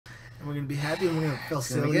and we're gonna be happy, and we're gonna feel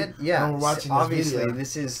silly. Good. Yeah, when we're watching obviously,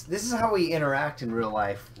 this video. this is how we interact in real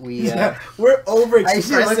life. We we're overexpressive. I used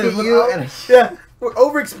to look at you and yeah, we're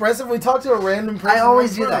overexpressive. We talk to a random person. I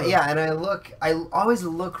always do that. Yeah, and I always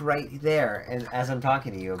look right there, and as I'm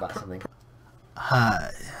talking to you about something.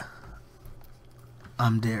 Hi,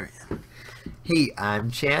 I'm Darian. Hey, I'm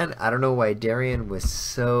Chan. I don't know why Darian was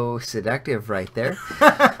so seductive right there.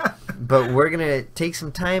 But we're going to take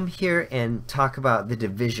some time here and talk about The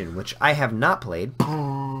Division, which I have not played.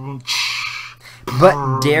 But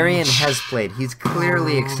Darian has played. He's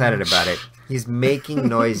clearly excited about it. He's making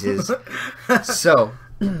noises. So,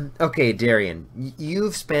 okay, Darian,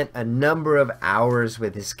 you've spent a number of hours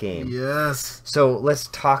with this game. Yes. So let's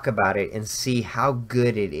talk about it and see how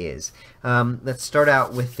good it is. Let's start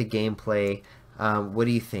out with the gameplay. What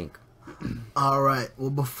do you think? All right. Well,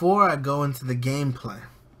 before I go into the gameplay,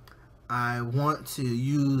 I want to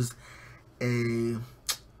use a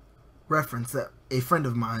reference that a friend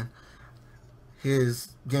of mine, his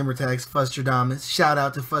gamer tag's Fustradamus. Shout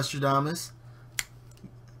out to Fustradamus.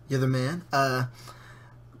 You're the man.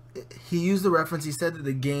 He used the reference. He said that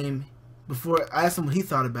the game, before I asked him what he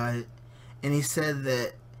thought about it, and he said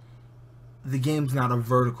that the game's not a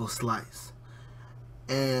vertical slice.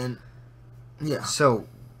 And yeah. So,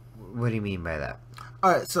 what do you mean by that?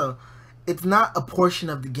 All right, so it's not a portion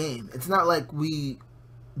of the game. It's not like the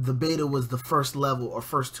beta was the first level or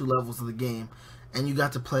first 2 levels of the game, and you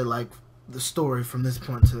got to play like the story from this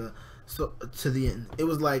point to the end. It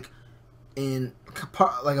was like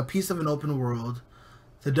a piece of an open world,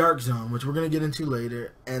 the Dark Zone, which we're gonna get into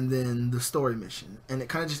later, and then the story mission, and it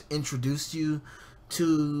kind of just introduced you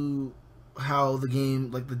to how the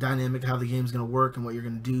game, like the dynamic, how the game's gonna work, and what you're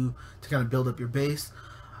gonna do to kind of build up your base.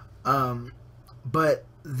 But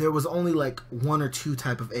there was only like 1 or 2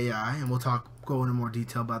 type of AI, and we'll go into more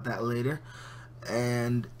detail about that later.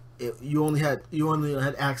 And you only had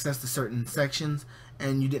access to certain sections,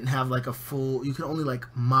 and you didn't have like a full. You could only like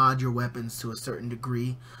mod your weapons to a certain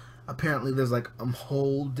degree. Apparently, there's like a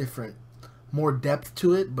whole different, more depth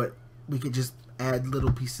to it, but we could just add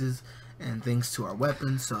little pieces and things to our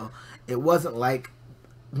weapons. So it wasn't like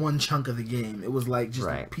one chunk of the game. It was like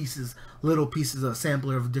just pieces, little pieces, a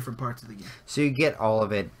sampler of different parts of the game. So you get all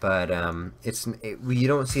of it, but you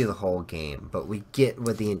don't see the whole game, but we get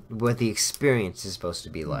what the experience is supposed to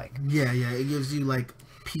be like. Yeah, it gives you like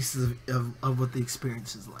pieces of what the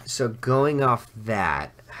experience is like. So going off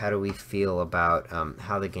that, how do we feel about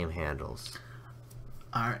how the game handles?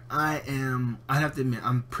 All right, I have to admit,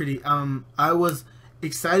 I'm pretty. I was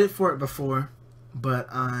excited for it before, but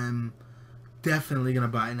I'm definitely gonna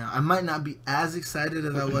buy it now. I might not be as excited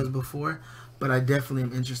as I was before, but I definitely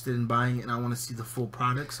am interested in buying it, and I want to see the full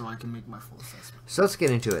product so I can make my full assessment. So let's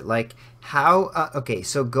get into it. Like how? Okay,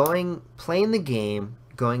 so playing the game,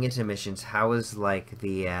 going into missions. How is like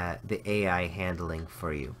the AI handling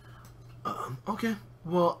for you? Okay.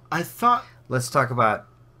 Well, I thought. Let's talk about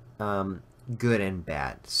good and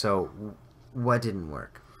bad. So, what didn't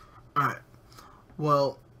work? All right.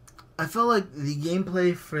 Well, I felt like the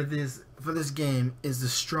gameplay for this game is the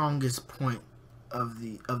strongest point of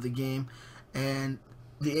the game, and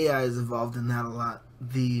the AI is involved in that a lot.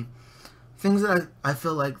 The things that I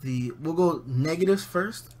feel like we'll go negatives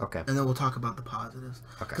first, okay, and then we'll talk about the positives,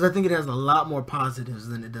 okay, because I think it has a lot more positives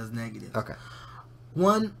than it does negatives. Okay.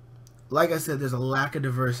 One, like I said, there's a lack of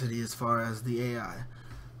diversity as far as the AI.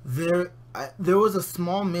 There was a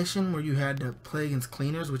small mission where you had to play against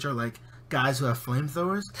cleaners, which are like guys who have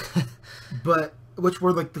flamethrowers, but which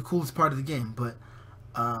were like the coolest part of the game. But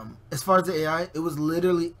as far as the AI, it was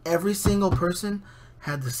literally every single person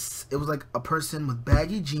had this. It was like a person with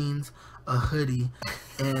baggy jeans, a hoodie,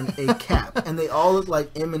 and a cap, and they all looked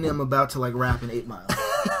like Eminem about to like rap in 8 Mile.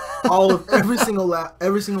 Every single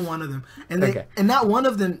one of them, and and not one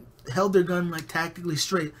of them held their gun like tactically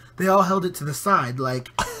straight. They all held it to the side, like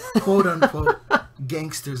quote unquote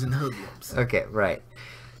gangsters and hoodlums. Okay, right.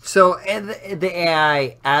 So, and the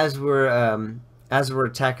AI, as we're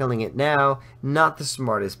tackling it now, not the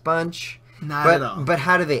smartest bunch. Not at all. But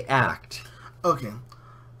how do they act? Okay,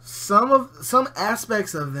 some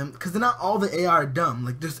aspects of them, because they're not all the AI are dumb.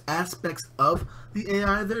 Like there's aspects of the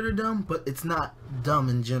AI that are dumb, but it's not dumb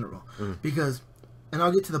in general. Because, and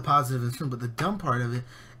I'll get to the positive soon, but the dumb part of it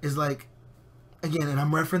is like, again, and I'm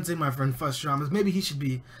referencing my friend Fustradamus. Maybe he should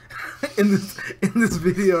be in this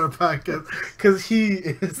video or podcast, because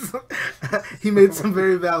he made some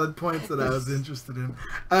very valid points that I was interested in.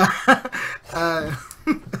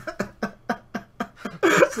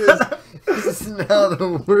 This is now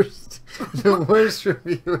the worst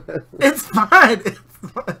review ever. It's fine.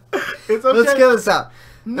 It's okay. Let's get this out.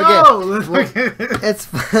 No! Okay. It's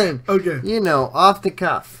fine. Okay. You know, off the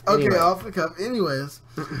cuff. Okay, Anyway. off the cuff. Anyways,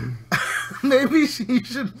 maybe she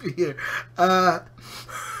should be here.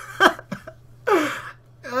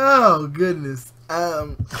 Oh, goodness.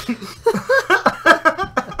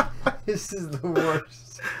 This is the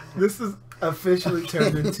worst. This is officially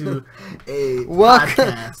turned into a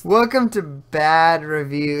podcast. Welcome to Bad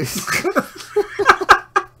Reviews.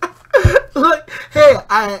 Look, hey,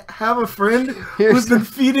 I have a friend who's been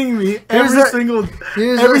feeding me every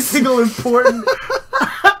single important.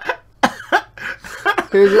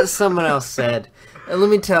 Here's what someone else said. And let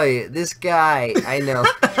me tell you, this guy, I know,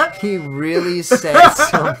 he really said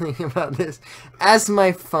something about this as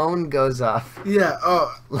my phone goes off. Yeah,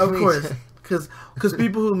 of course. Because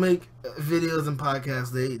people who make videos and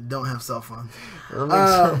podcasts, they don't have cell phones.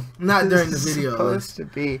 Not during the video. It's supposed to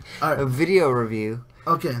be a video review.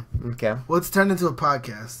 Okay. Well, it's turned into a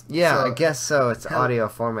podcast. Yeah, so, I guess so. It's audio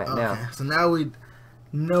format now. So now we...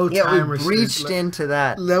 No time we restriction. reached into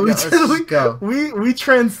that. Let's go. We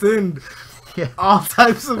transcend all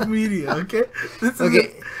types of media. Okay. This is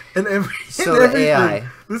the AI.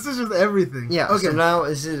 This is just everything. Yeah. Okay. So now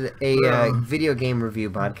this is a video game review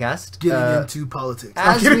podcast. Getting into politics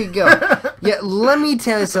as we go. Yeah. Let me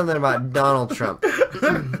tell you something about Donald Trump.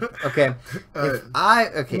 Okay.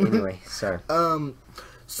 Anyway, sorry.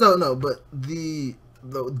 So no, but the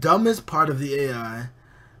dumbest part of the AI,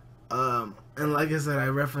 and like I said, I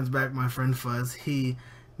referenced back my friend Fuzz. He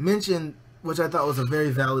mentioned, which I thought was a very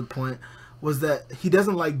valid point, was that he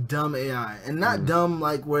doesn't like dumb AI, and not dumb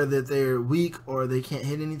like where that they're weak or they can't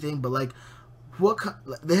hit anything, but like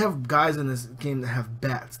they have guys in this game that have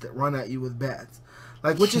bats that run at you with bats,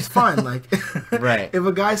 like, which is fine. Like, right. If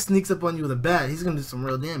a guy sneaks up on you with a bat, he's gonna do some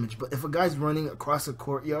real damage. But if a guy's running across a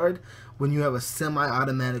courtyard when you have a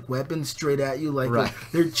semi-automatic weapon straight at you, like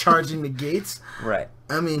they're charging the gates, right?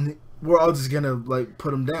 I mean, we're all just gonna like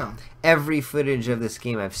put them down. Every footage of this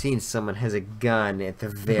game I've seen, someone has a gun at the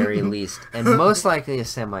very least, and most likely a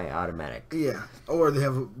semi-automatic. Yeah, or they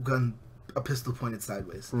have a pistol pointed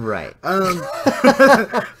sideways. Right.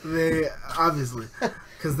 They obviously,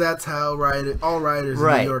 because that's how all riders in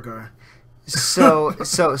New York are. So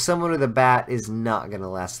someone with a bat is not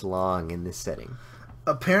gonna last long in this setting.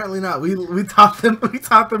 Apparently not. We taught them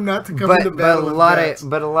not to come into battle with bats.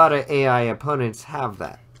 But a lot of AI opponents have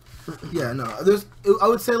that. Yeah, no. I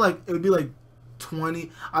would say like it would be like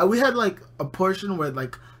 20. We had like a portion where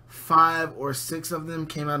like 5 or 6 of them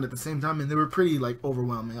came out at the same time, and they were pretty like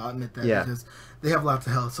overwhelming. I'll admit that, because they have lots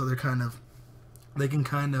of health, so they can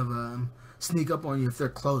kind of sneak up on you if they're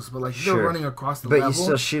close. But like if they're running across the level, you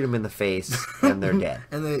still shoot them in the face and they're dead.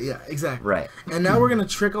 And exactly. Right. And now we're gonna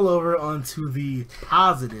trickle over onto the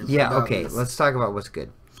positive. Yeah. Okay. Let's talk about what's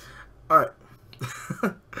good. All right.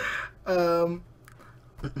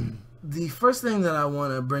 The first thing that I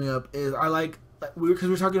want to bring up is because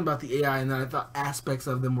we're talking about the AI, and that I thought aspects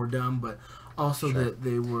of them were dumb, but also that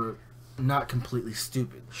they were not completely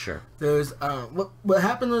stupid. Sure. There's what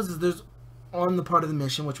happened is there's on the part of the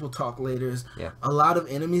mission, which we'll talk later, is a lot of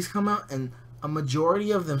enemies come out, and a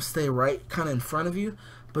majority of them stay right kind of in front of you,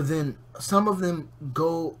 but then some of them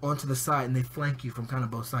go onto the side and they flank you from kind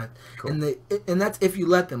of both sides. Cool. And that's if you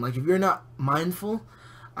let them. Like if you're not mindful.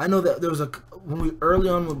 I know that there was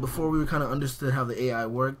before we kind of understood how the AI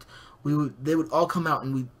worked, they would all come out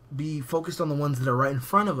and we'd be focused on the ones that are right in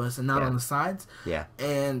front of us and not on the sides. Yeah.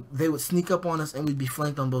 And they would sneak up on us and we'd be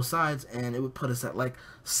flanked on both sides, and it would put us at like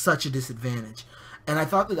such a disadvantage. And I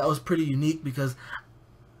thought that was pretty unique because,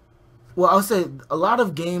 well, I would say a lot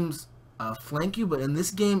of games flank you, but in this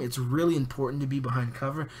game it's really important to be behind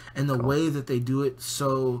cover, and the way that they do it,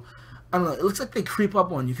 so I don't know, it looks like they creep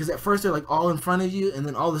up on you, because at first they're like all in front of you, and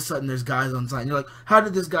then all of a sudden there's guys on the side, and you're like, how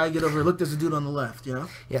did this guy get over here? Look, there's a dude on the left, you know?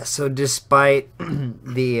 Yeah, so despite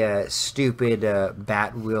the stupid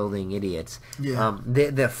bat-wielding idiots,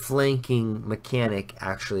 the flanking mechanic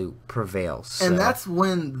actually prevails. So. And that's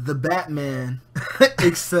when the Batman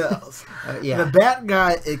excels. The Bat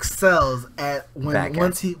guy excels at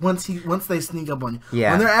once they sneak up on you.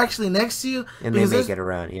 Yeah. When they're actually next to you, and they make it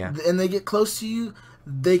around, and they get close to you,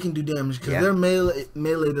 they can do damage, because their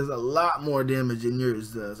melee does a lot more damage than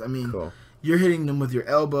yours does. I mean, you're hitting them with your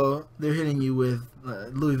elbow, they're hitting you with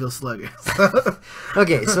Louisville Sluggers.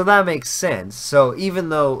 Okay, so that makes sense. So even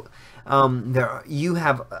though you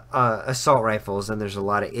have assault rifles and there's a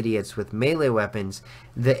lot of idiots with melee weapons,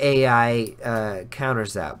 the AI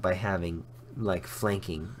counters that by having like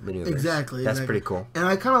flanking maneuvers. Exactly. That's pretty cool. And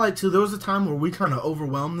I kind of like too, there was a time where we kind of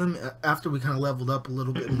overwhelmed them after we kind of leveled up a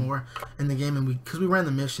little bit more in the game, and because we ran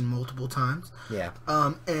the mission multiple times. Yeah.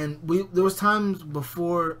 And there was times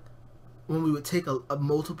before when we would take a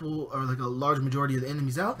multiple or like a large majority of the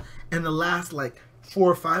enemies out, and the last like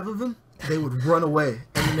 4 or 5 of them, they would run away,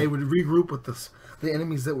 and then they would regroup with the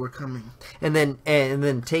enemies that were coming. And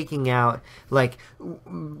then taking out, like,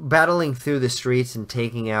 battling through the streets and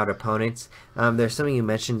taking out opponents. There's something you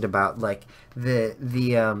mentioned about, like,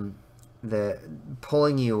 the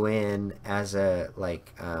pulling you in as a,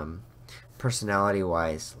 like, personality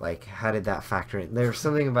wise, like, how did that factor in? There's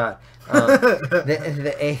something about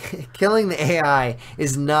killing the AI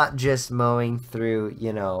is not just mowing through,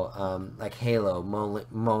 like Halo,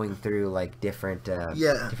 mowing through like different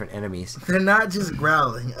enemies. They're not just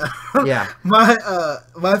growling. Yeah.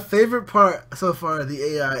 My favorite part so far, the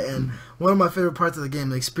AI, and one of my favorite parts of the game,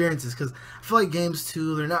 the experiences, because I feel like games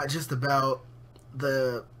too, they're not just about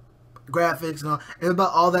the graphics and all, it's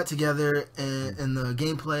about all that together, and the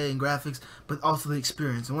gameplay and graphics, but also the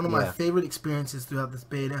experience. And one of my favorite experiences throughout this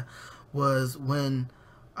beta was when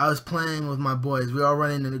I was playing with my boys. We all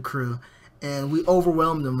running in a crew, and we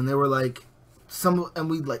overwhelmed them, and they were like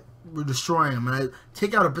we're destroying them. And I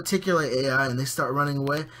take out a particular AI, and they start running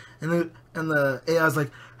away, and the AI's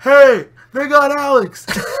like, "Hey, they got Alex!"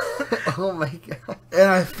 Oh my god! And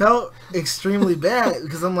I felt extremely bad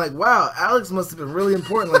because I'm like, wow, Alex must have been really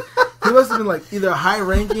important. Like, he must have been like either high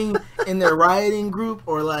ranking in their rioting group,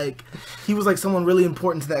 or like he was like someone really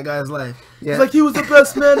important to that guy's life. Yeah. He's like, he was the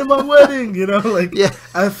best man at my wedding, Like,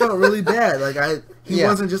 I felt really bad. Like he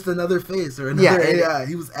wasn't just another face or another AI.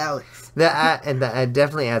 He was Alex. That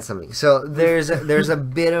definitely adds something. So there's a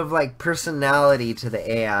bit of like personality to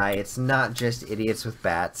the AI. It's not just idiots with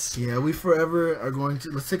bats. Yeah, we forever are going to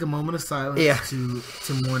let's take a moment of silence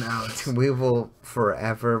to mourn Alex. We will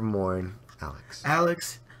forever mourn Alex.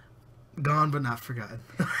 Alex, gone but not forgotten.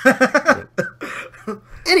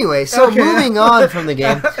 Anyway, so moving on from the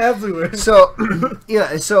game. Absolutely. So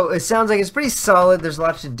so it sounds like it's pretty solid. There's a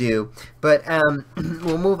lot to do, but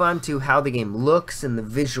we'll move on to how the game looks and the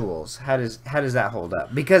visuals. How does that hold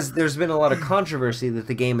up? Because there's been a lot of controversy that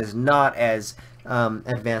the game is not as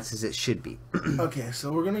advanced as it should be. Okay,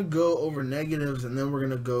 so we're gonna go over negatives, and then we're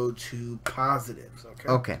gonna go to positives.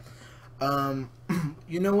 Okay.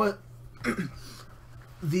 You know what?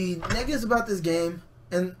 The negatives about this game,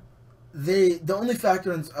 and the only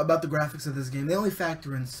factor about the graphics of this game, they only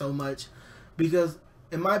factor in so much, because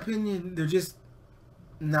in my opinion, they're just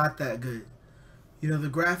not that good. The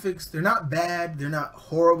graphics, they're not bad, they're not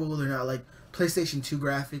horrible, they're not like PlayStation 2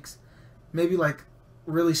 graphics, maybe like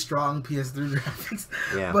really strong PS3 graphics,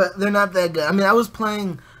 but they're not that good. I mean, I was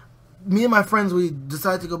playing, me and my friends, we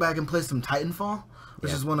decided to go back and play some Titanfall,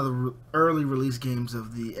 which is one of the early release games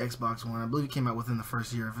of the Xbox One. I believe it came out within the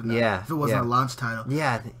first year, if it wasn't a launch title.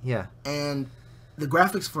 Yeah. And the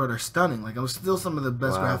graphics for it are stunning. Like, it was still some of the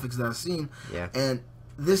best graphics that I've seen. Yeah. And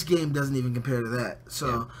this game doesn't even compare to that.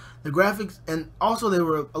 So the graphics, and also they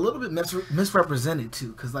were a little bit misrepresented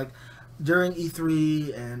too, because like during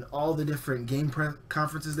E3 and all the different game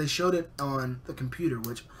conferences, they showed it on the computer,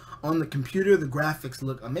 which on the computer the graphics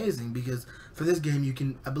look amazing, because for this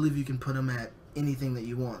game I believe you can put them at anything that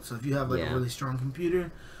you want. So if you have like a really strong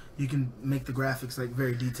computer, you can make the graphics like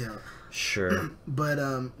very detailed. Sure. But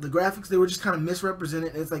the graphics, they were just kind of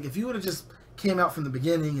misrepresented. It's like if you would have just came out from the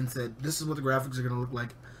beginning and said, this is what the graphics are going to look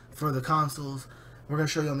like for the consoles, we're going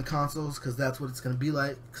to show you on the consoles because that's what it's going to be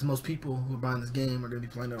like, because most people who are buying this game are going to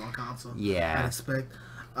be playing it on console. I expect.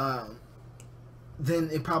 Then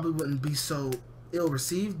it probably wouldn't be so ill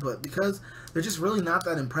received, but because they're just really not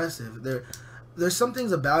that impressive. There's some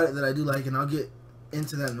things about it that I do like, and I'll get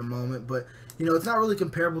into that in a moment, but it's not really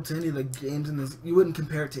comparable to any of the games in this. You wouldn't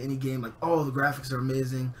compare it to any game like, oh, the graphics are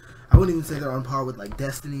amazing. I wouldn't even say they're on par with like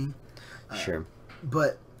Destiny. Sure.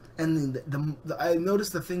 But I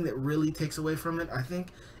noticed the thing that really takes away from it, I think,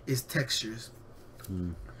 is textures.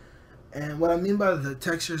 And what I mean by the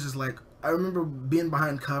textures is like, I remember being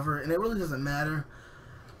behind cover, and it really doesn't matter,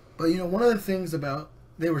 but one of the things about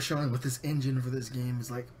they were showing with this engine for this game is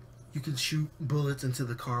like, you can shoot bullets into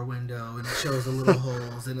the car window, and it shows the little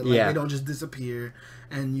holes, and they don't just disappear,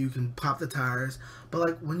 and you can pop the tires. But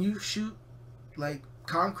like when you shoot like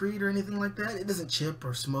concrete or anything like that, it doesn't chip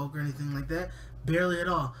or smoke or anything like that, barely at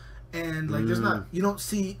all. And like you don't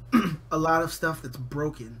see a lot of stuff that's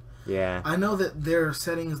broken. Yeah. I know that their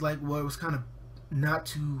setting is like, well, it was kind of not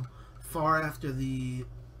too far after the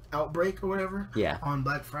outbreak or whatever. Yeah. On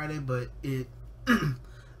Black Friday, but it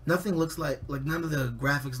nothing looks like none of the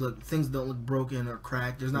graphics things don't look broken or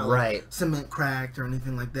cracked. There's not like cement cracked or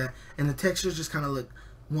anything like that. And the textures just kind of look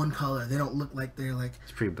one color. They don't look like they're like,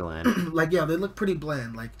 it's pretty bland. Like, they look pretty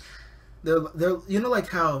bland. Like they're like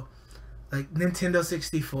how like Nintendo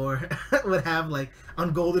 64 would have like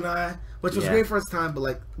on GoldenEye, which was great for its time, but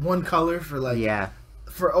like one color for like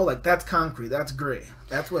for like that's concrete, that's gray.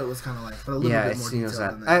 That's what it was kind of like, but a little bit more detailed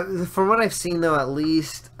than that. From what I've seen though, at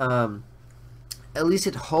least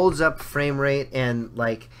it holds up frame rate, and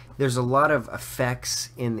like there's a lot of effects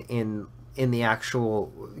in the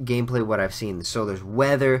actual gameplay what I've seen. So there's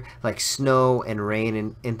weather like snow and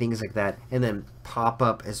rain and things like that, and then pop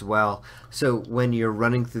up as well. So when you're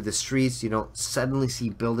running through the streets, you don't suddenly see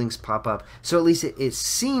buildings pop up. So at least it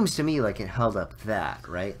seems to me like it held up that,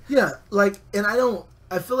 right? Yeah, like, and I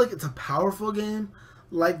feel like it's a powerful game.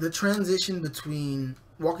 Like the transition between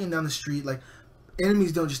walking down the street, like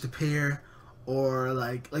enemies don't just appear, or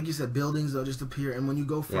like you said, buildings don't just appear. And when you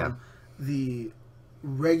go from the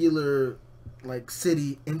regular like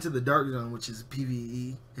city into the dark zone, which is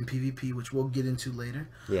PvE and PvP, which we'll get into later.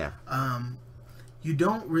 Yeah.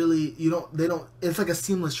 It's like a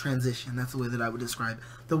seamless transition. That's the way that I would describe it.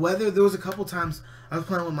 The weather, there was a couple times I was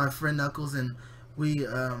playing with my friend Knuckles, and we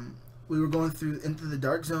were going through into the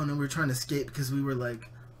dark zone, and we were trying to escape because we were like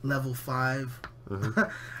level 5.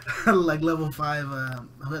 like level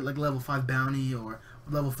 5 bounty or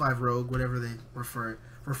level 5 rogue, whatever they refer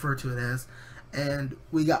to it as. And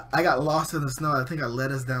I got lost in the snow. I think I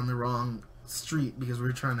led us down the wrong street because we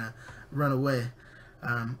were trying to run away.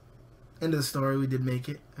 End of the story, we did make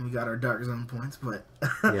it, and we got our dark zone points. But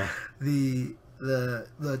the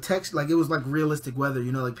text, like, it was like realistic weather.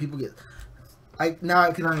 You know, like people get. Now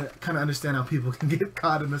I can kind of understand how people can get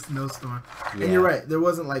caught in a snowstorm. Yeah. And you're right, there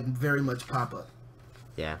wasn't like very much pop up.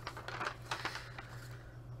 Yeah.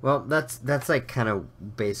 Well, that's like kind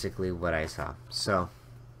of basically what I saw. So,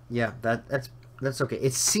 yeah, that's okay.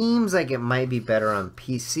 It seems like it might be better on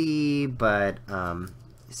PC, but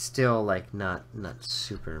still like not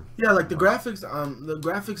super. Yeah, like the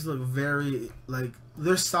graphics look very like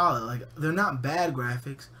they're solid. Like they're not bad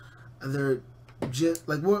graphics. They're just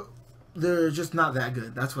like they're just not that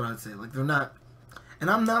good. That's what I'd say. Like they're not. And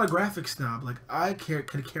I'm not a graphics snob. Like I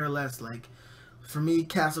could care less. Like for me,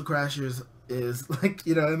 Castle Crashers is like,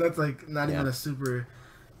 you know, and that's like not even a super,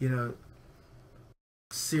 you know,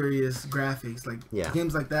 serious graphics. Like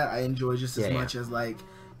games like that I enjoy just as much as like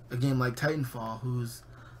a game like Titanfall, whose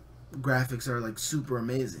graphics are like super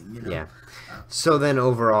amazing, you know. Yeah. So then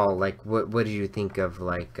overall, like what do you think of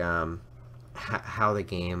like how the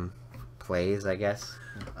game plays, I guess?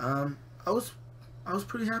 I was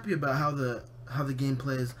pretty happy about how the game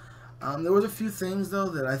plays. There was a few things though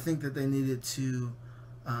that I think that they needed to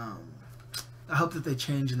I hope that they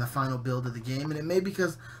change in the final build of the game, and it may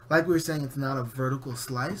because, like we were saying, it's not a vertical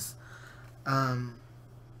slice.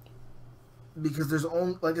 Because there's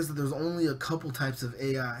only, like I said, there's only a couple types of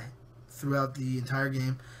AI throughout the entire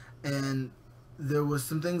game, and there was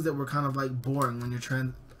some things that were kind of like boring when you're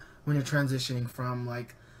transitioning from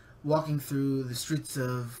like walking through the streets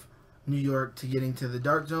of New York to getting to the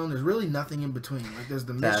dark zone. There's really nothing in between. Like there's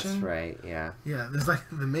the mission. That's right. Yeah. Yeah. There's like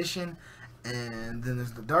the mission, and then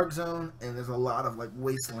there's the dark zone, and there's a lot of like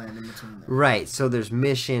wasteland in between there. Right. So there's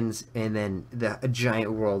missions, and then a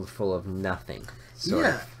giant world full of nothing.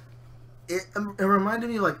 Yeah. It reminded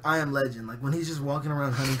me of like I Am Legend, like when he's just walking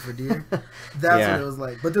around hunting for deer. That's what it was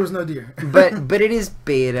like, but there was no deer. but it is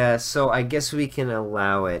beta, so I guess we can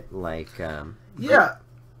allow it like we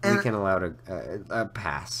can allow it a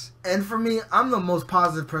pass. And for me, I'm the most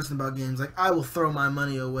positive person about games. Like I will throw my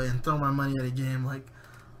money away and throw my money at a game. Like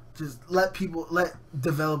just let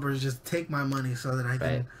developers just take my money so that I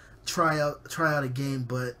can try out a game,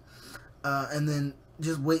 but and then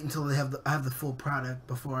just wait until I have the full product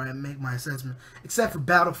before I make my assessment. Except for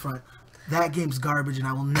Battlefront, that game's garbage, and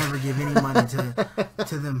I will never give any money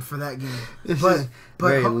to them for that game. But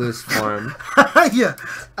very loose form. Yeah.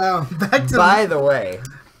 By the way,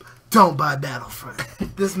 don't buy Battlefront.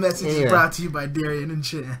 This message is brought to you by Darian and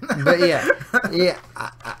Chan. But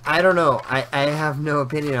I don't know. I have no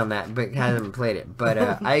opinion on that, but haven't played it. But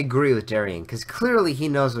I agree with Darian, because clearly he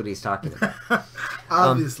knows what he's talking about.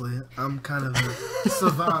 Obviously, I'm kind of a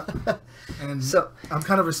savant, and I'm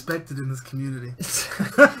kind of respected in this community.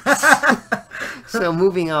 So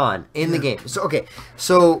moving on in the game.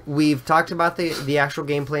 So we've talked about the actual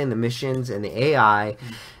gameplay and the missions and the AI.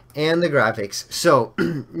 And the graphics. So,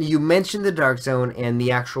 you mentioned the Dark Zone and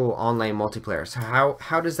the actual online multiplayer. So,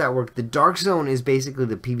 how does that work? The Dark Zone is basically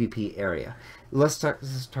the PvP area. Let's talk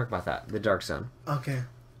about that. The Dark Zone. Okay,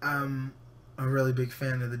 I'm a really big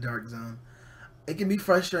fan of the Dark Zone. It can be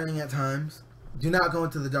frustrating at times. Do not go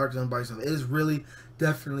into the Dark Zone by yourself. It is really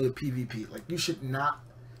definitely a PvP. Like you should not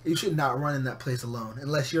run in that place alone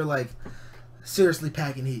unless you're like seriously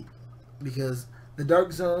packing heat, because the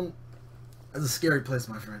Dark Zone. It's a scary place,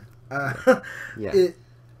 my friend. Yeah.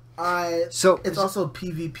 It's also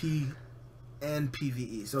PvP and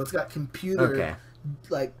PvE. So it's got computer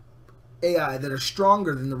like AI that are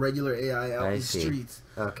stronger than the regular AI out in the streets.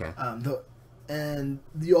 Okay. And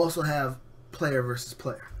you also have player versus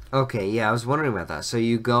player. Okay, yeah, I was wondering about that. So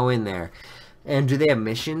you go in there, and do they have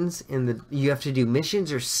missions in the? You have to do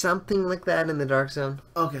missions or something like that in the Dark Zone.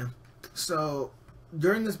 Okay, so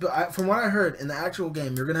during this, from what I heard, in the actual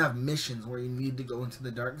game, you're gonna have missions where you need to go into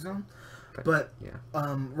the Dark Zone. But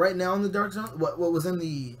right now in the Dark Zone, what was in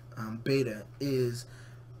the beta is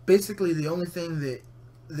basically the only thing that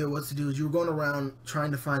there was to do is you were going around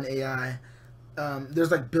trying to find AI.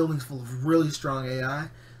 There's like buildings full of really strong AI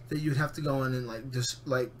that you'd have to go in and like just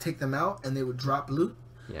like take them out, and they would drop loot.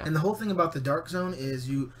 Yeah. And the whole thing about the Dark Zone is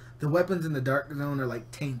the weapons in the Dark Zone are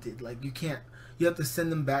like tainted. Like you have to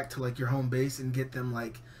send them back to like your home base and get them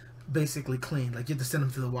like basically cleaned. Like you have to send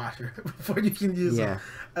them to the washer before you can use them.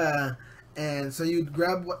 And so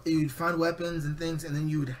you'd find weapons and things, and then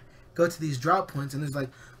you'd go to these drop points, and there's like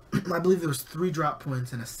I believe there was 3 drop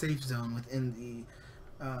points in a safe zone within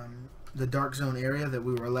the Dark Zone area that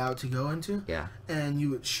we were allowed to go into. Yeah. And you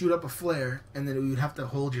would shoot up a flare, and then you would have to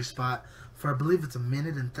hold your spot for, I believe it's 1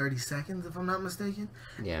 minute and 30 seconds, if I'm not mistaken.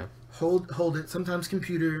 Yeah. Hold it. Sometimes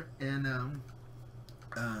computer and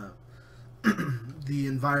the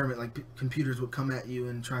environment, like computers, would come at you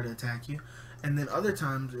and try to attack you. And then other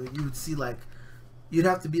times you would see like you'd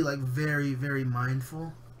have to be like very, very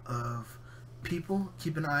mindful of people,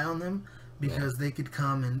 keep an eye on them, because they could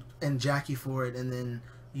come and jack you for it, and then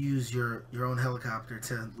use your own helicopter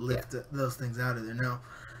to lift those things out of there. Now,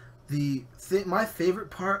 my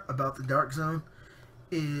favorite part about the Dark Zone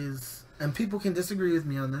is, and people can disagree with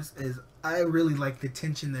me on this, is I really like the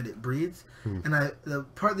tension that it breeds. And the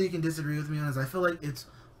part that you can disagree with me on is I feel like it's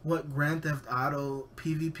what Grand Theft Auto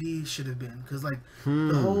PvP should have been, because like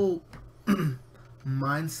the whole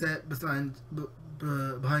mindset behind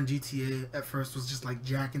GTA at first was just like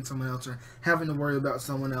jacking someone else or having to worry about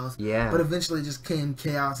someone else. Yeah. But eventually it just came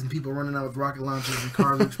chaos and people running out with rocket launchers and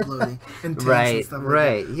cars exploding and tanks and stuff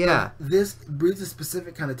like that. Yeah. But this breeds a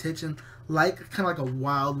specific kind of tension, like kind of like a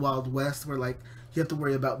Wild Wild West, where like you have to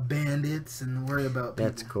worry about bandits and worry about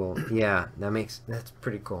people. That's cool. Yeah, that's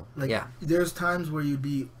pretty cool. Like, there's times where you'd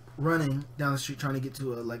be running down the street trying to get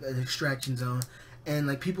to an extraction zone, and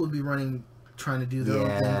like people would be running trying to do their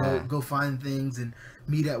own thing, go find things and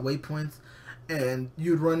meet at waypoints, and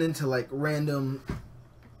you'd run into like random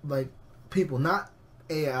like people, not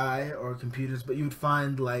AI or computers, but you would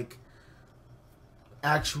find like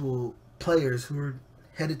actual players who were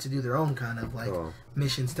headed to do their own kind of like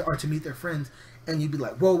missions to meet their friends, and you'd be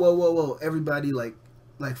like, whoa, everybody like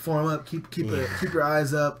form up, keep your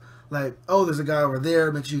eyes up, like, oh, there's a guy over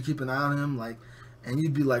there, make sure you keep an eye on him, like, and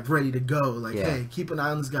you'd be like ready to go, like, hey, keep an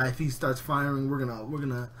eye on this guy. If he starts firing, we're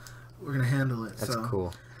gonna handle it. That's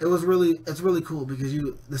cool. It's really cool, because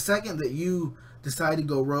the second that you decide to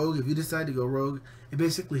go rogue, if you decide to go rogue, it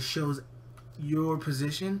basically shows your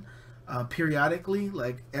position periodically,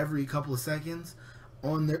 like every couple of seconds,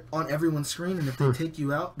 on everyone's screen, and if they take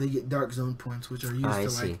you out, they get Dark Zone points, which are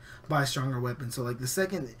used to like buy stronger weapons. So like the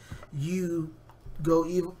second you go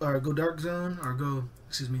evil or go Dark Zone or go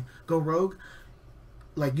rogue,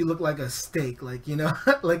 like you look like a steak, like, you know,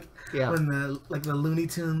 like when the Looney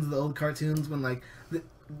Tunes, the old cartoons, when like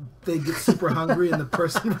they get super hungry and the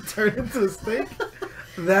person would turn into a steak.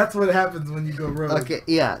 That's what happens when you go rogue. Okay,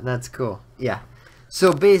 yeah, that's cool. Yeah,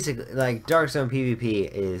 so basically, like, Dark Zone PvP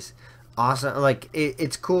is awesome. Like,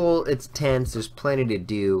 it's cool. It's tense. There's plenty to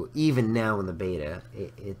do. Even now in the beta,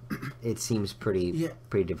 it seems pretty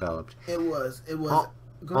developed. It was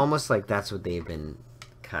almost like that's what they've been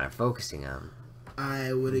kind of focusing on.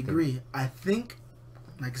 I would agree. I think,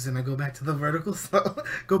 like I said, I go back to the vertical. So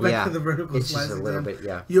go back to the vertical it's slice just a little bit.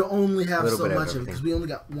 You only have so much of it because we only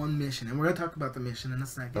got one mission, and we're gonna talk about the mission in a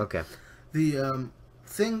second. Okay. The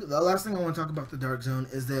last thing I want to talk about the Dark Zone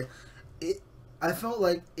is that I felt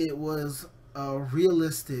like it was a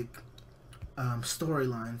realistic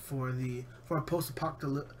storyline for a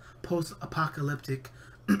post-apocalyptic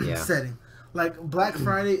setting. Like, Black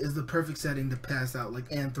Friday is the perfect setting to pass out like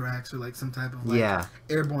anthrax or like some type of like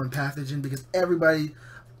airborne pathogen, because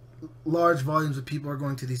large volumes of people are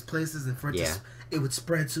going to these places, and for it it would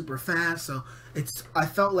spread super fast. So I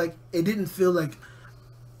felt like it didn't feel like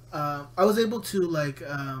I was able to like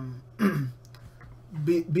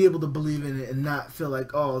be able to believe in it and not feel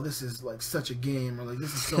like, oh, this is like such a game, or like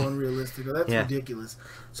this is so unrealistic, or that's ridiculous.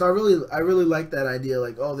 So I really like that idea,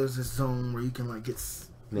 like, oh, there's this zone where you can like get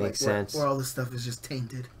makes sense, where all this stuff is just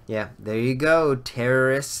tainted. Yeah, there you go,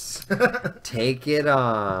 terrorists. Take it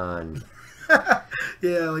on.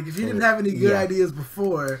 Yeah, like if you didn't have any good ideas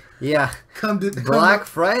before, yeah, come Black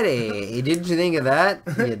Friday. Didn't you think of that,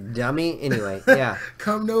 you dummy? Anyway, yeah.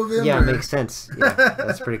 Come November. Yeah, makes sense. Yeah,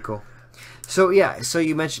 that's pretty cool. So yeah, so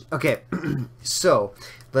you mentioned so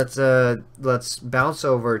let's bounce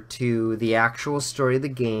over to the actual story of the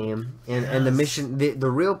game and the mission,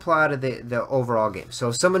 the real plot of the overall game. So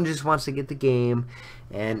if someone just wants to get the game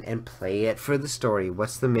and play it for the story,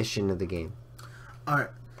 what's the mission of the game? All right.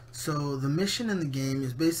 So the mission in the game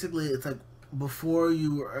is basically, it's like before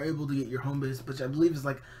you are able to get your home base, which I believe is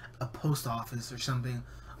like a post office or something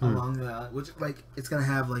along that, which like it's gonna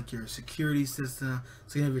have like your security system,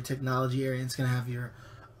 it's gonna have your technology area, and it's gonna have your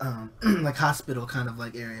like hospital kind of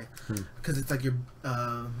like area, because it's like your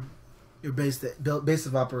base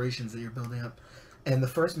of operations that you're building up. And the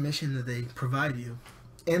first mission that they provide you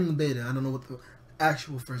in the beta, I don't know what the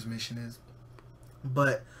actual first mission is,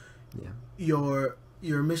 but your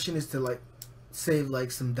mission is to like save like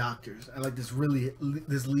some doctors. I like this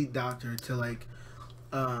lead doctor to like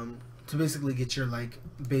to basically get your like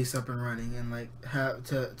base up and running and like have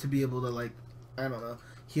to be able to like, I don't know,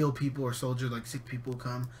 heal people or soldiers, like sick people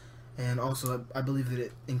come. And also I believe that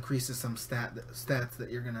it increases some stats that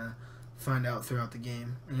you're gonna find out throughout the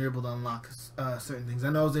game, and you're able to unlock certain things. I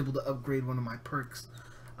know I was able to upgrade one of my perks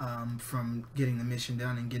from getting the mission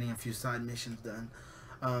done and getting a few side missions done.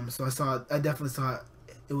 So I definitely saw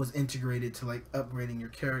it was integrated to like upgrading your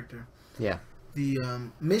character. Yeah. The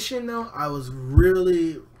mission though, I was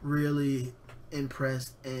really, really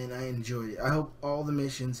impressed and I enjoyed it. I hope all the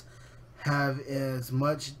missions have as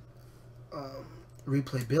much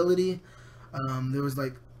replayability. There was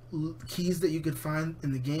like keys that you could find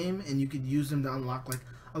in the game, and you could use them to unlock like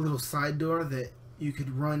a little side door that you could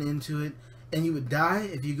run into it, and you would die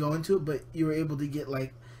if you go into it, but you were able to get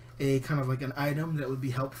like a kind of like an item that would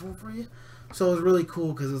be helpful for you. So it was really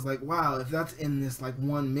cool because it's like, wow, if that's in this like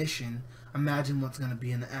one mission, imagine what's going to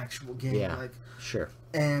be in the actual game. Yeah, like, sure.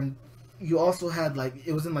 And you also had like,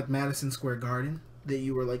 it was in like Madison Square Garden that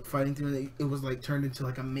you were like fighting through, and it was like turned into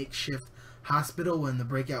like a makeshift hospital when the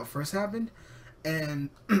breakout first happened, and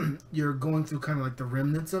you're going through kind of like the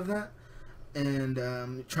remnants of that, and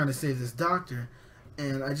trying to save this doctor.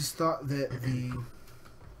 And I just thought that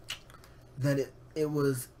it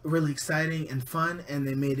was really exciting and fun, and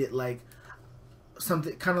they made it like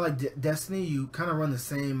something kind of like Destiny. You kind of run the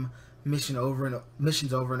same missions over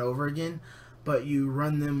and over again, but you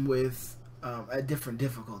run them with at different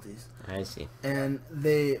difficulties. I see. And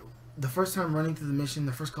the first time running through the mission,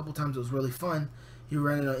 the first couple times it was really fun. You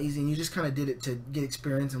ran it on easy, and you just kind of did it to get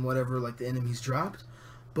experience and whatever like the enemies dropped.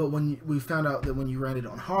 But when we found out that when you ran it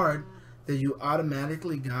on hard, that you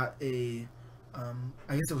automatically got a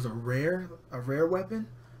I guess it was a rare weapon,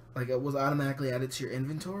 like it was automatically added to your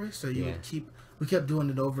inventory. So you we kept doing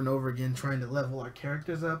it over and over again, trying to level our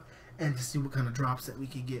characters up and to see what kind of drops that we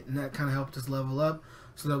could get, and that kind of helped us level up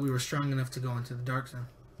so that we were strong enough to go into the dark zone.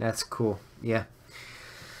 That's cool. Yeah.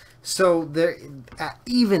 So there,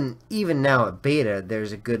 even now at beta,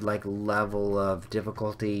 there's a good like level of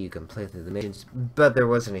difficulty. You can play through the missions, but there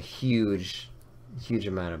wasn't a huge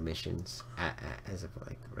amount of missions as of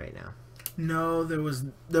like right now. No, there was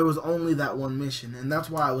only that one mission, and that's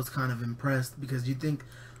why I was kind of impressed, because you think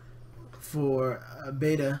for a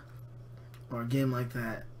beta or a game like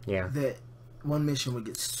that, that one mission would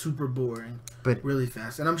get super boring, but really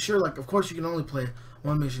fast. And I'm sure, like, of course, you can only play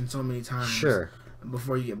one mission so many times. Sure.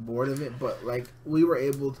 Before you get bored of it, but like we were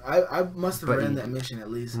able to, I must have ran that mission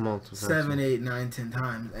at least 7, 8, 9, 10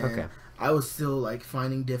 times, and I was still like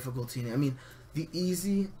finding difficulty in it. I mean, the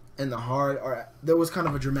easy and the hard there was kind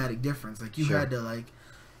of a dramatic difference. Like you had to like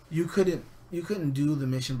you couldn't do the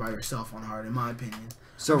mission by yourself on hard, in my opinion.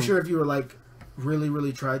 So I'm sure if you were like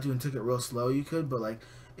really tried to and took it real slow, you could, but like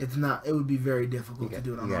it would be very difficult to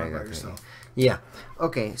do it on hard by yourself. Yeah.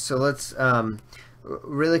 Okay, so let's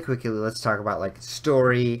really quickly, let's talk about like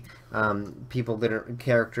story, people that are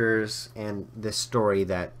characters, and the story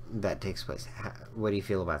that takes place. What do you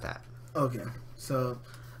feel about that? Okay, so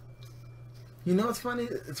it's funny.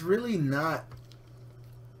 It's really not.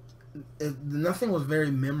 Nothing was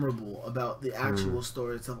very memorable about the actual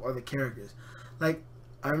story itself or the characters. Like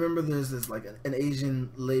I remember there's this like an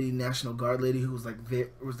Asian lady, National Guard lady, who was like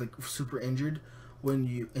super injured.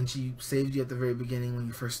 And she saved you at the very beginning when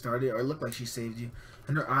you first started, or it looked like she saved you,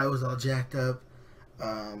 and her eye was all jacked up,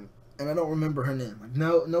 and I don't remember her name. Like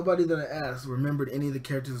nobody that I asked remembered any of the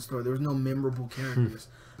characters in the story. There was no memorable characters.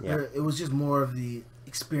 It was just more of the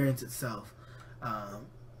experience itself.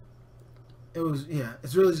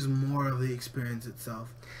 It's really just more of the experience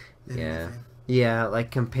itself than anything. Yeah,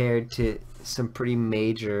 like compared to some pretty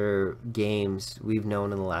major games we've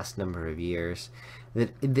known in the last number of years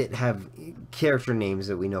that have character names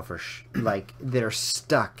that we know for like that are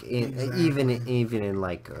stuck in even in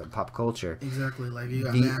like pop culture. Exactly, like you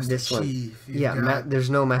got Master Chief. There's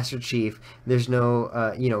no Master Chief. There's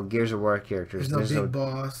no Gears of War characters. There's no Big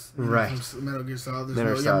Boss. Right. Metal Gear Solid.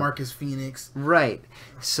 There's no Marcus Phoenix. Right.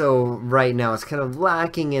 So right now it's kind of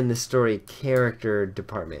lacking in the story character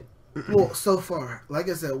department. Well, so far, like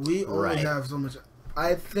I said, we only have so much.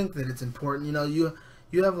 I think that it's important. You know,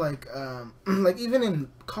 you have like even in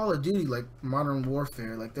Call of Duty, like Modern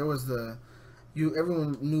Warfare, like there was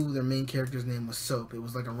everyone knew their main character's name was Soap. It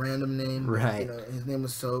was like a random name. Right. You know, his name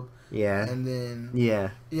was Soap. Yeah. And then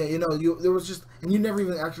yeah, you know, there was just, and you never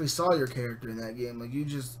even actually saw your character in that game. Like you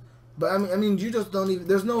just, but I mean, you just don't even.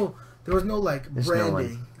 There was no like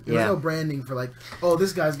branding. There was no branding for like, oh,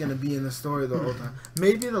 this guy's gonna be in the story the whole time.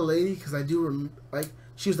 Maybe the lady, because I do like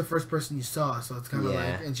she was the first person you saw, so it's kind of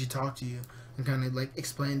like, and she talked to you and kind of like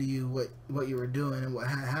explained to you what you were doing and what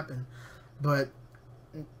had happened. But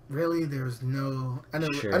really, there was no. I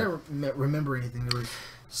never remember anything. There was.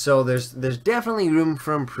 So there's definitely room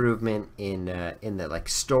for improvement in the like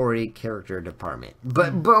story character department,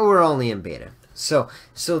 but we're only in beta. So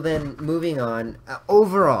then moving on,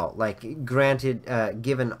 overall, like granted,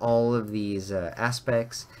 given all of these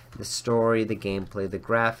aspects, the story, the gameplay, the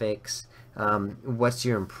graphics, what's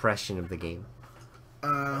your impression of the game?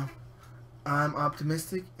 I'm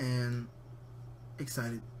optimistic and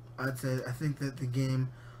excited. I think that the game,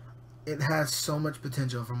 it has so much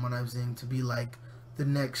potential from what I'm seeing to be like the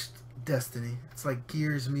next Destiny. It's like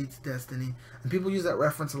Gears meets Destiny, and people use that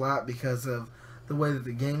reference a lot because of the way that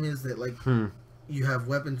the game is. That like you have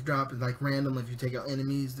weapons drop and like random. If you take out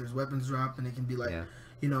enemies, there's weapons drop, and it can be like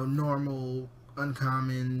you know, normal,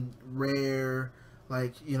 uncommon, rare,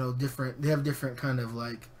 like you know, different. They have different kind of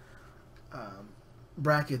like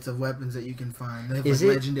brackets of weapons that you can find. They have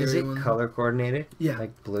legendary is it ones. Color coordinated? Yeah,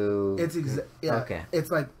 like blue. It's okay. It's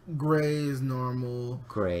like gray is normal.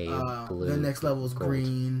 Gray, blue. The next level is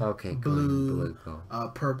green. Okay, blue,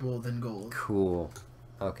 gold. Purple, then gold. Cool.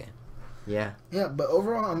 Okay. Yeah. Yeah, but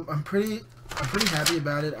overall, I'm pretty happy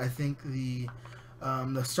about it. I think the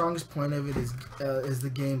strongest point of it is the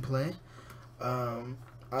gameplay.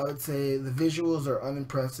 I would say the visuals are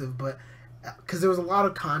unimpressive, but because there was a lot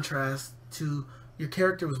of contrast to. Your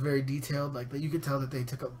character was very detailed, like that. You could tell that they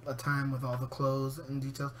took a time with all the clothes and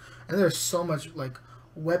details. And there's so much like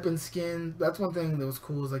weapon skin. That's one thing that was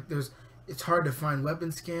cool. Is like it's hard to find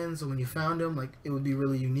weapon skins. So when you found them, like it would be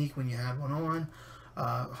really unique when you had one on.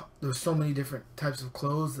 There's so many different types of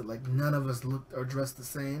clothes that like none of us looked or dressed the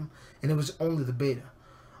same, and it was only the beta.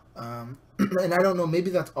 And I don't know,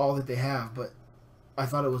 maybe that's all that they have, but I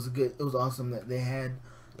thought it was awesome that they had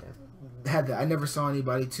that. I never saw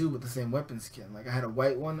anybody too with the same weapon skin. Like I had a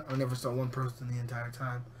white one. I never saw one person the entire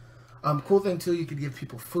time. Cool thing too, you could give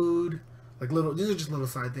people food. Like these are just little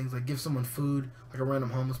side things. Like give someone food, like a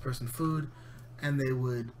random homeless person food, and they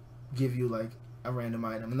would give you like a random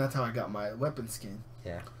item, and that's how I got my weapon skin.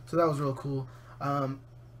 Yeah. So that was real cool.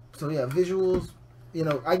 So yeah, visuals. You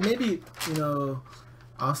know,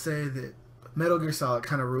 I'll say that Metal Gear Solid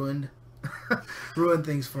kind of ruined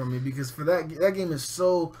things for me, because for that game is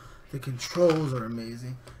so. The controls are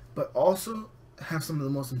amazing, but also have some of the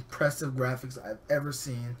most impressive graphics I've ever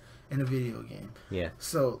seen in a video game. Yeah.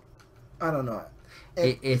 So, I don't know.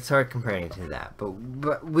 It's hard comparing it to that, but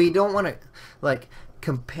we don't want to like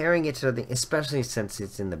comparing it to something, especially since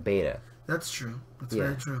it's in the beta. That's true. That's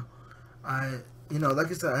very true. Like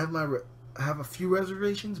I said, I have a few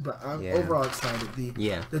reservations, but I'm overall excited.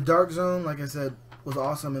 The Dark Zone, like I said, was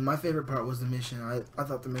awesome, and my favorite part was the mission. I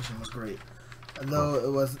thought the mission was great. Though it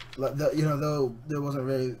was, though there wasn't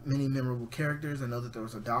very many memorable characters. I know that there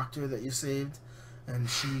was a doctor that you saved, and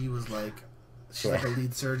she was like, she's like a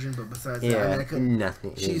lead surgeon. But besides that,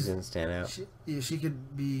 nothing. She didn't stand out. She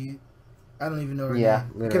could be. I don't even know her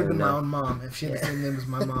name. Could have been my own mom. If she had the same name as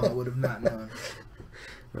my mom, I would have not known.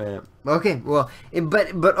 Right. Okay. Well,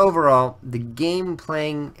 but overall, the game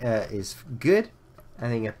playing is good. I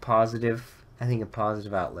think a positive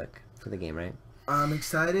outlook for the game. Right. I'm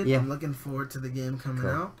excited. Yeah. I'm looking forward to the game coming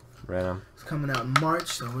out. Right on. It's coming out in March,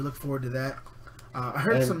 so we look forward to that. I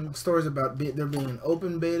heard some stories about there being an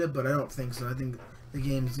open beta, but I don't think so. I think the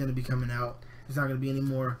game is going to be coming out. There's not going to be any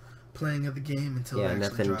more playing of the game until it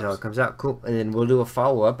actually drops. Until it comes out. Cool. And then we'll do a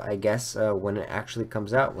follow-up, I guess, when it actually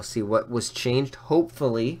comes out. We'll see what was changed.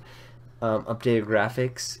 Hopefully, updated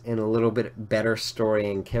graphics and a little bit better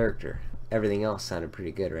story and character. Everything else sounded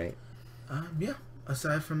pretty good, right? Yeah.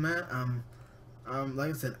 Aside from that, like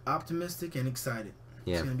I said, optimistic and excited.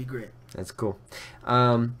 Yeah. It's going to be great. That's cool.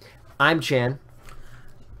 I'm Chan.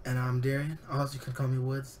 And I'm Darian. Also, you can call me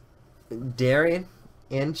Woods. Darian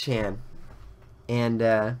and Chan.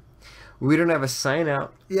 And we don't have a sign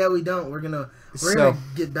out. Yeah, we don't. We're gonna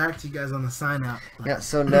get back to you guys on the sign out. Yeah,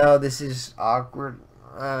 so now this is awkward.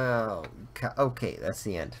 Okay, that's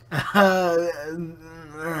the end.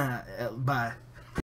 Bye.